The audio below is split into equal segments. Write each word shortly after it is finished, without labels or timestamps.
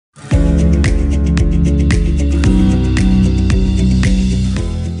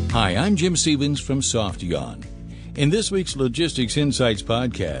I'm Jim Stevens from Softeon. In this week's Logistics Insights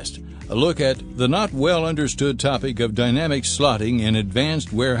podcast, a look at the not well understood topic of dynamic slotting in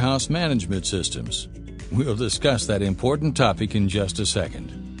advanced warehouse management systems. We'll discuss that important topic in just a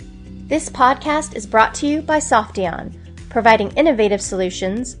second. This podcast is brought to you by Softeon, providing innovative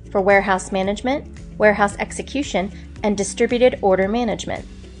solutions for warehouse management, warehouse execution, and distributed order management.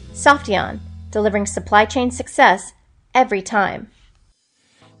 Softeon, delivering supply chain success every time.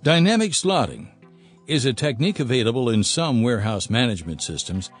 Dynamic slotting is a technique available in some warehouse management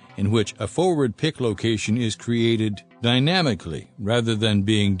systems in which a forward pick location is created dynamically rather than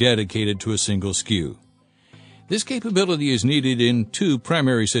being dedicated to a single SKU. This capability is needed in two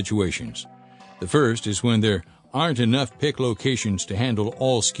primary situations. The first is when there aren't enough pick locations to handle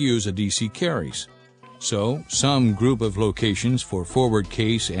all SKUs a DC carries. So, some group of locations for forward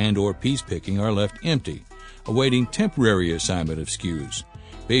case and or piece picking are left empty, awaiting temporary assignment of SKUs,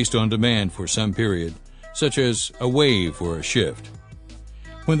 based on demand for some period, such as a wave or a shift.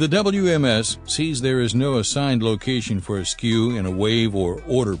 When the WMS sees there is no assigned location for a SKU in a wave or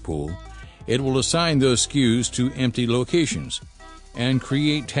order pool, it will assign those SKUs to empty locations and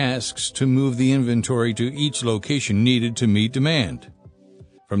create tasks to move the inventory to each location needed to meet demand.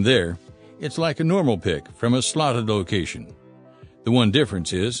 From there, it's like a normal pick from a slotted location. The one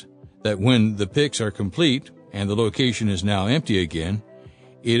difference is that when the picks are complete and the location is now empty again,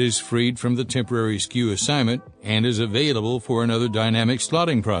 it is freed from the temporary SKU assignment and is available for another dynamic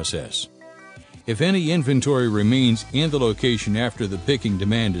slotting process. If any inventory remains in the location after the picking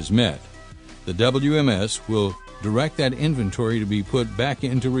demand is met, the WMS will direct that inventory to be put back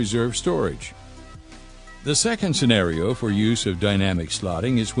into reserve storage. The second scenario for use of dynamic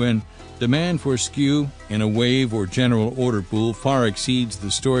slotting is when demand for SKU in a wave or general order pool far exceeds the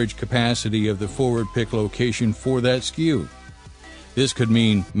storage capacity of the forward pick location for that SKU. This could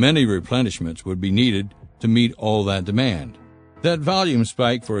mean many replenishments would be needed to meet all that demand. That volume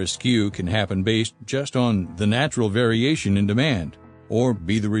spike for a SKU can happen based just on the natural variation in demand, or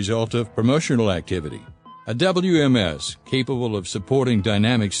be the result of promotional activity. A WMS capable of supporting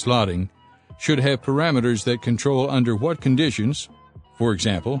dynamic slotting should have parameters that control under what conditions, for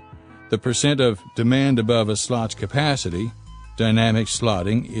example, the percent of demand above a slot's capacity, dynamic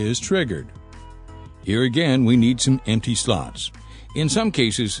slotting is triggered. Here again, we need some empty slots. In some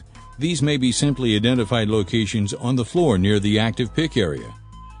cases, these may be simply identified locations on the floor near the active pick area.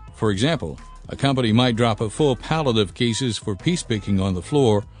 For example, a company might drop a full pallet of cases for piece picking on the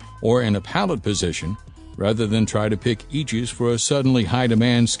floor or in a pallet position rather than try to pick eaches for a suddenly high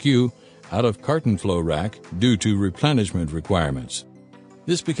demand SKU out of carton flow rack due to replenishment requirements.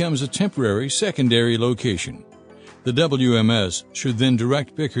 This becomes a temporary secondary location. The WMS should then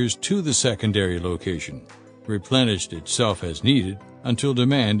direct pickers to the secondary location, replenished itself as needed until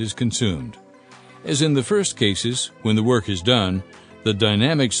demand is consumed. As in the first cases, when the work is done, the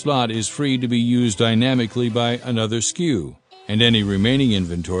dynamic slot is free to be used dynamically by another SKU, and any remaining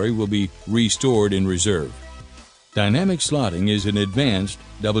inventory will be restored in reserve. Dynamic slotting is an advanced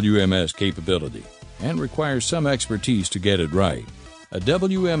WMS capability and requires some expertise to get it right. A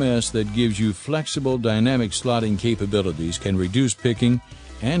WMS that gives you flexible dynamic slotting capabilities can reduce picking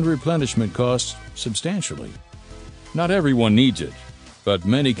and replenishment costs substantially. Not everyone needs it, but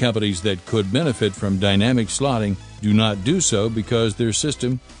many companies that could benefit from dynamic slotting do not do so because their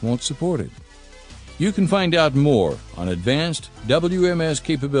system won't support it. You can find out more on advanced WMS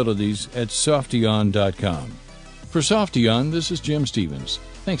capabilities at Softeon.com. For Softeon, this is Jim Stevens.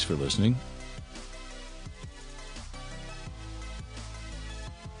 Thanks for listening.